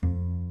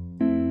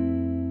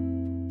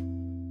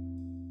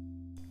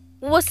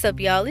What's up,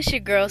 y'all? It's your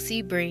girl,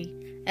 C Bree.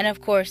 And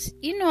of course,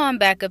 you know I'm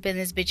back up in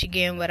this bitch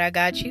again, but I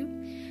got you.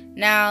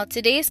 Now,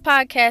 today's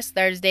podcast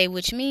Thursday,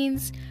 which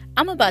means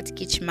I'm about to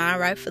get your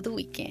mind right for the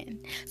weekend.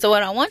 So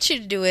what I want you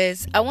to do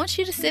is, I want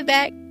you to sit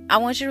back, I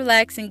want you to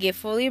relax and get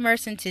fully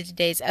immersed into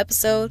today's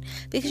episode,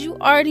 because you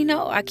already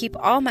know I keep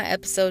all my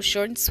episodes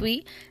short and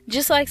sweet,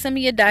 just like some of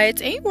your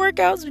diets and your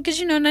workouts, because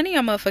you know none of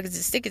y'all motherfuckers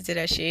is sticking to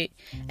that shit.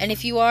 And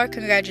if you are,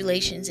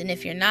 congratulations. And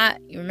if you're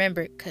not, you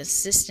remember,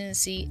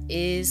 consistency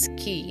is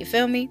key. You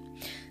feel me?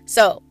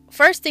 So,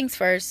 first things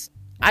first,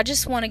 I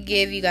just want to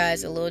give you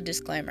guys a little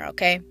disclaimer,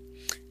 okay?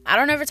 I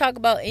don't ever talk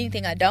about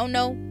anything I don't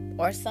know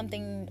or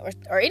something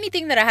or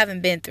anything that I haven't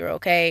been through,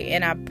 okay?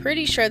 And I'm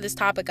pretty sure this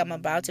topic I'm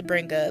about to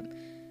bring up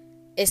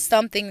is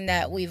something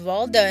that we've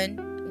all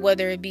done,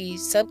 whether it be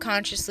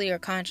subconsciously or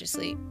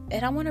consciously.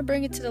 And I want to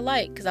bring it to the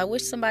light because I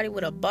wish somebody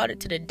would have brought it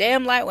to the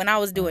damn light when I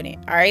was doing it,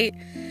 all right?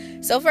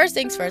 So first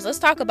things first, let's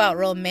talk about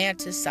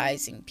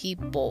romanticizing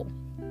people.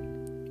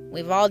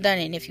 We've all done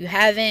it. And if you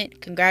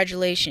haven't,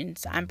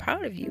 congratulations. I'm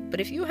proud of you.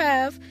 But if you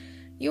have,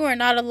 you are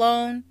not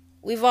alone.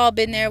 We've all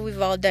been there. We've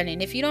all done it.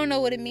 And if you don't know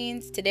what it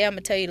means, today I'm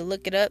going to tell you to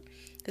look it up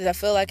because I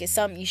feel like it's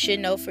something you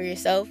should know for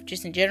yourself,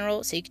 just in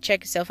general, so you can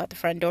check yourself out the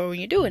front door when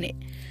you're doing it.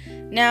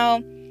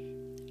 Now,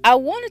 I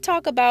want to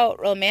talk about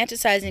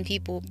romanticizing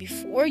people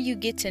before you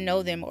get to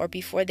know them or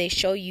before they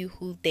show you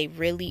who they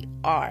really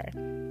are.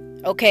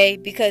 Okay?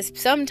 Because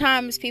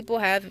sometimes people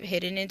have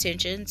hidden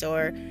intentions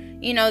or,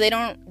 you know,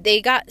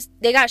 they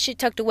got shit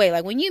tucked away.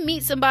 Like when you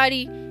meet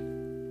somebody,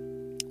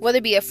 whether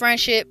it be a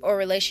friendship or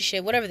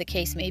relationship, whatever the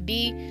case may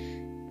be,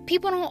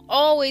 people don't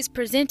always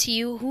present to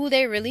you who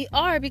they really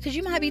are because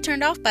you might be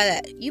turned off by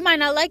that. You might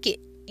not like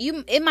it.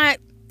 It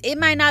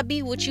might not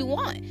be what you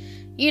want.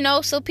 You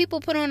know, so people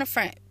put on a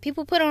front.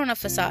 People put on a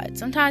facade.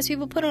 Sometimes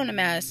people put on a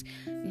mask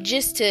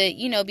just to,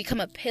 you know, become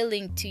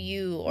appealing to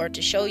you or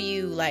to show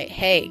you like,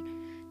 hey,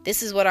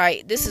 this is what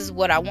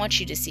I want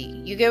you to see.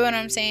 You get what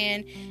I'm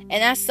saying?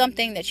 And that's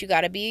something that you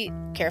got to be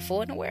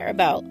careful and aware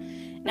about.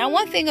 Now,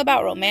 one thing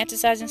about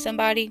romanticizing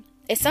somebody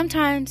is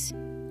sometimes,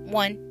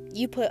 one,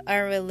 you put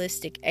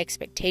unrealistic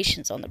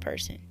expectations on the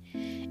person.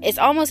 It's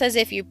almost as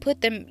if you're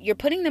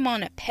putting them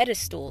on a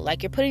pedestal,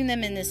 like you're putting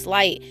them in this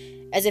light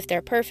as if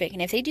they're perfect.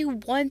 And if they do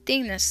one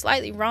thing that's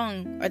slightly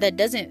wrong or that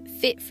doesn't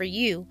fit for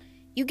you,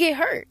 you get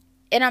hurt.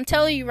 And I'm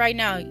telling you right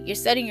now, you're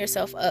setting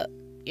yourself up.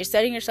 You're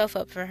setting yourself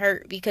up for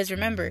hurt because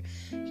remember,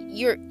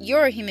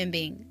 you're a human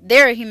being.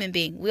 They're a human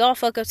being. We all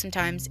fuck up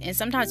sometimes, and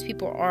sometimes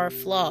people are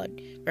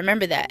flawed.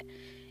 Remember that.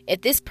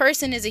 If this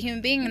person is a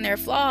human being and they're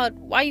flawed,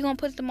 why are you going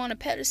to put them on a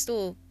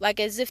pedestal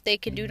like as if they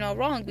can do no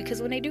wrong? Because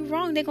when they do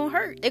wrong, they're going to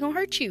hurt. They're going to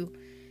hurt you.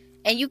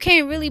 And you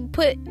can't really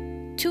put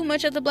too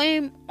much of the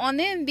blame on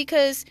them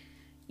because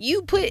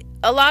you put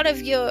a lot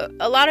of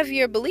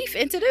your belief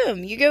into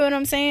them. You get what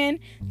I'm saying?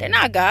 They're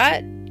not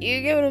God.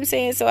 You get what I'm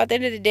saying? So at the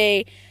end of the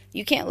day,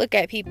 you can't look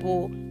at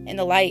people in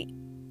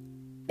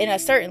a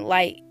certain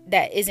light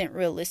that isn't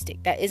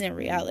realistic, that isn't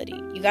reality.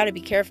 You got to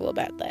be careful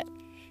about that.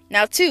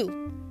 Now,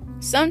 two,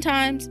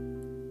 sometimes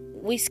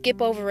we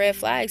skip over red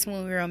flags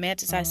when we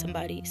romanticize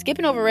somebody.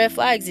 Skipping over red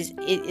flags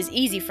is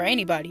easy for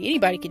anybody.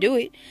 Anybody can do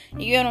it.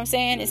 You get what I'm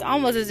saying? It's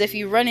almost as if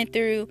you're running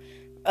through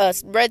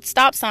red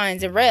stop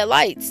signs and red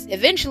lights.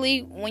 Eventually,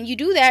 when you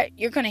do that,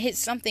 you're going to hit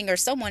something or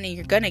someone and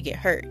you're going to get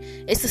hurt.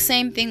 It's the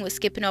same thing with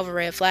skipping over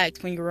red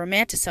flags when you're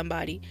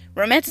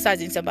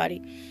romanticizing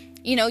somebody.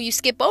 You know, you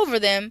skip over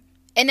them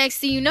and next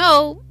thing you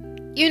know,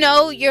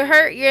 you're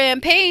hurt, you're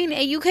in pain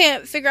and you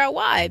can't figure out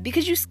why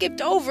because you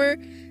skipped over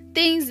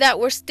things that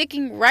were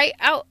sticking right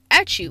out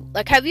at you.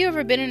 Like, have you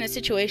ever been in a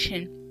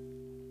situation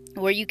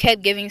where you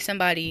kept giving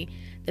somebody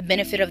the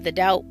benefit of the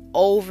doubt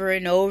over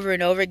and over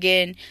and over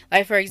again?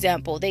 Like, for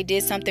example, they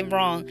did something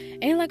wrong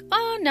and you're like,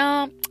 oh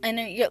no, and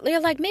then you're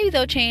like, maybe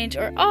they'll change,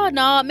 or oh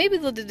no, maybe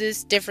they'll do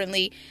this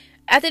differently.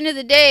 At the end of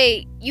the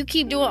day, you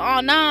keep doing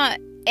oh nah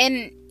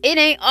and it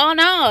ain't oh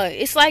nah.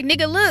 It's like,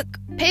 nigga, look,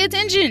 pay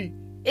attention.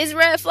 It's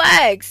red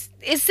flags.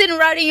 It's sitting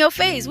right in your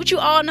face. What you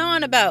all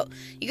knowing about?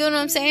 You get what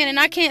I'm saying? And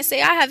I can't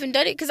say I haven't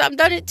done it because I've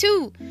done it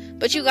too.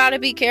 But you got to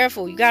be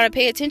careful. You got to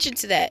pay attention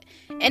to that.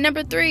 And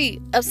number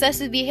three,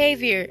 obsessive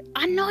behavior.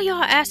 I know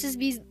y'all asses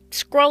be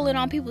scrolling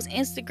on people's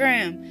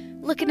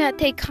Instagram, looking at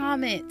their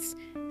comments,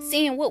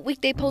 seeing what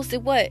week they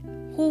posted what,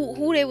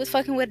 who they was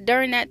fucking with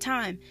during that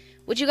time.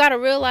 What you got to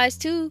realize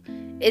too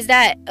is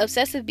that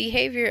obsessive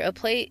behavior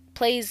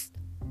plays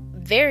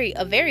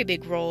a very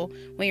big role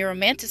when you're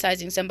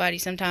romanticizing somebody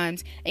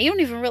sometimes and you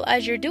don't even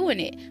realize you're doing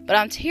it. But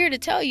I'm here to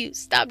tell you,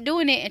 stop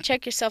doing it and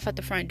check yourself at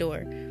the front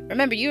door.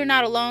 Remember, you're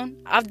not alone.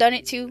 I've done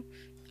it too.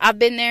 I've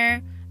been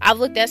there. I've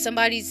looked at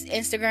somebody's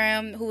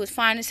Instagram who was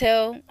fine as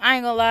hell, I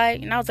ain't gonna lie,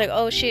 and I was like,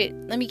 oh shit,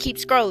 let me keep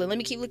scrolling, let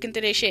me keep looking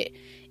through their shit.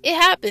 It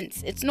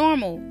happens, it's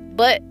normal,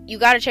 but you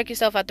gotta check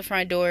yourself out the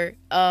front door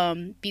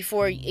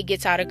before it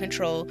gets out of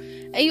control.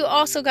 And you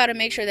also gotta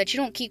make sure that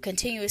you don't keep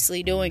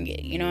continuously doing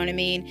it, you know what I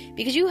mean?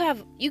 Because you have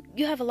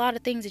a lot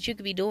of things that you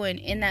could be doing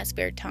in that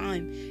spare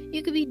time.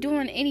 You could be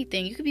doing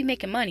anything. You could be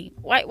making money.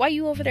 Why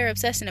you over there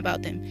obsessing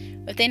about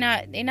them if they're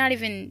not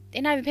even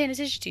paying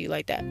attention to you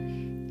like that?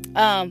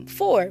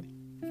 4,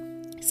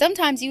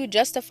 sometimes you would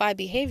justify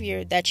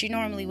behavior that you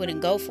normally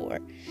wouldn't go for.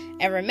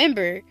 And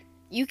remember,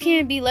 you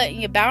can't be letting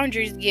your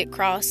boundaries get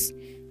crossed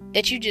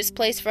that you just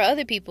place for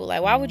other people.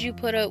 Like, why would you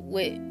put up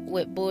with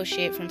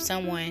bullshit from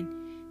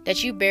someone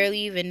that you barely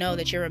even know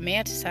that you're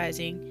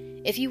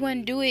romanticizing if you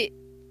wouldn't do it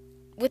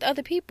with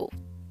other people?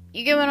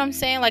 You get what I'm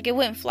saying? Like, it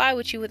wouldn't fly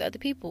with you with other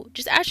people.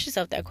 Just ask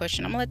yourself that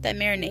question. I'm gonna let that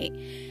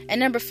marinate. And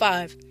number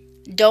 5,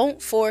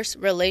 don't force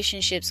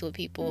relationships with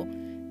people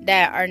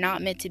that are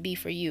not meant to be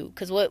for you.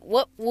 Because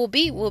what will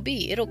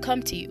be. It'll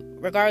come to you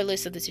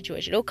regardless of the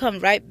situation. It'll come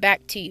right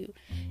back to you.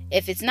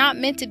 If it's not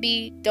meant to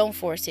be, don't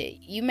force it.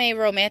 You may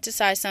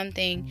romanticize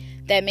something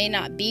that may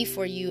not be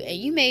for you, and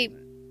you may,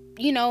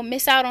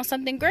 miss out on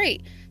something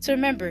great. So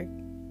remember,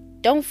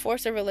 don't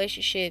force a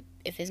relationship.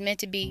 If it's meant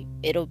to be,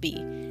 it'll be.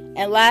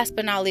 And last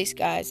but not least,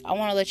 guys, I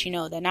want to let you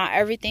know that not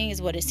everything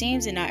is what it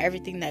seems, and not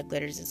everything that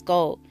glitters is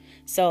gold.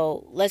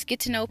 So let's get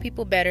to know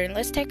people better, and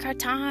let's take our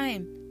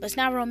time. Let's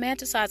not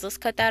romanticize. Let's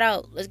cut that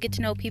out. Let's get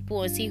to know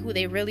people and see who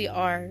they really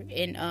are,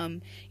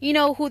 and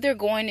who they're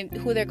going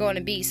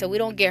to be. So we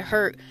don't get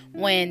hurt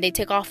when they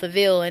take off the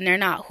veil and they're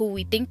not who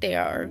we think they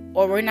are,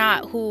 or we're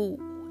not who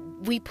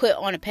we put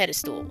on a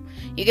pedestal.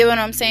 You get what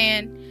I'm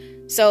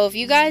saying? So if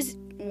you guys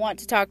want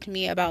to talk to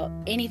me about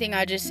anything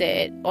I just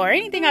said or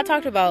anything I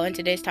talked about in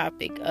today's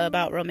topic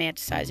about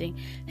romanticizing,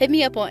 hit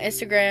me up on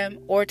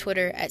Instagram or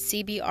Twitter at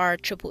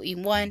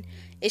CBR1.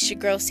 It's your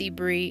girl C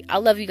Bree. I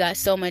love you guys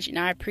so much, and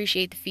I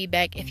appreciate the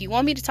feedback. If you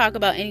want me to talk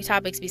about any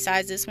topics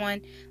besides this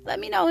one, let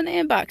me know in the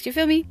inbox. You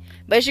feel me?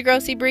 But it's your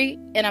girl C Bree,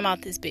 and I'm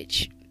out this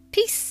bitch.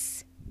 Peace.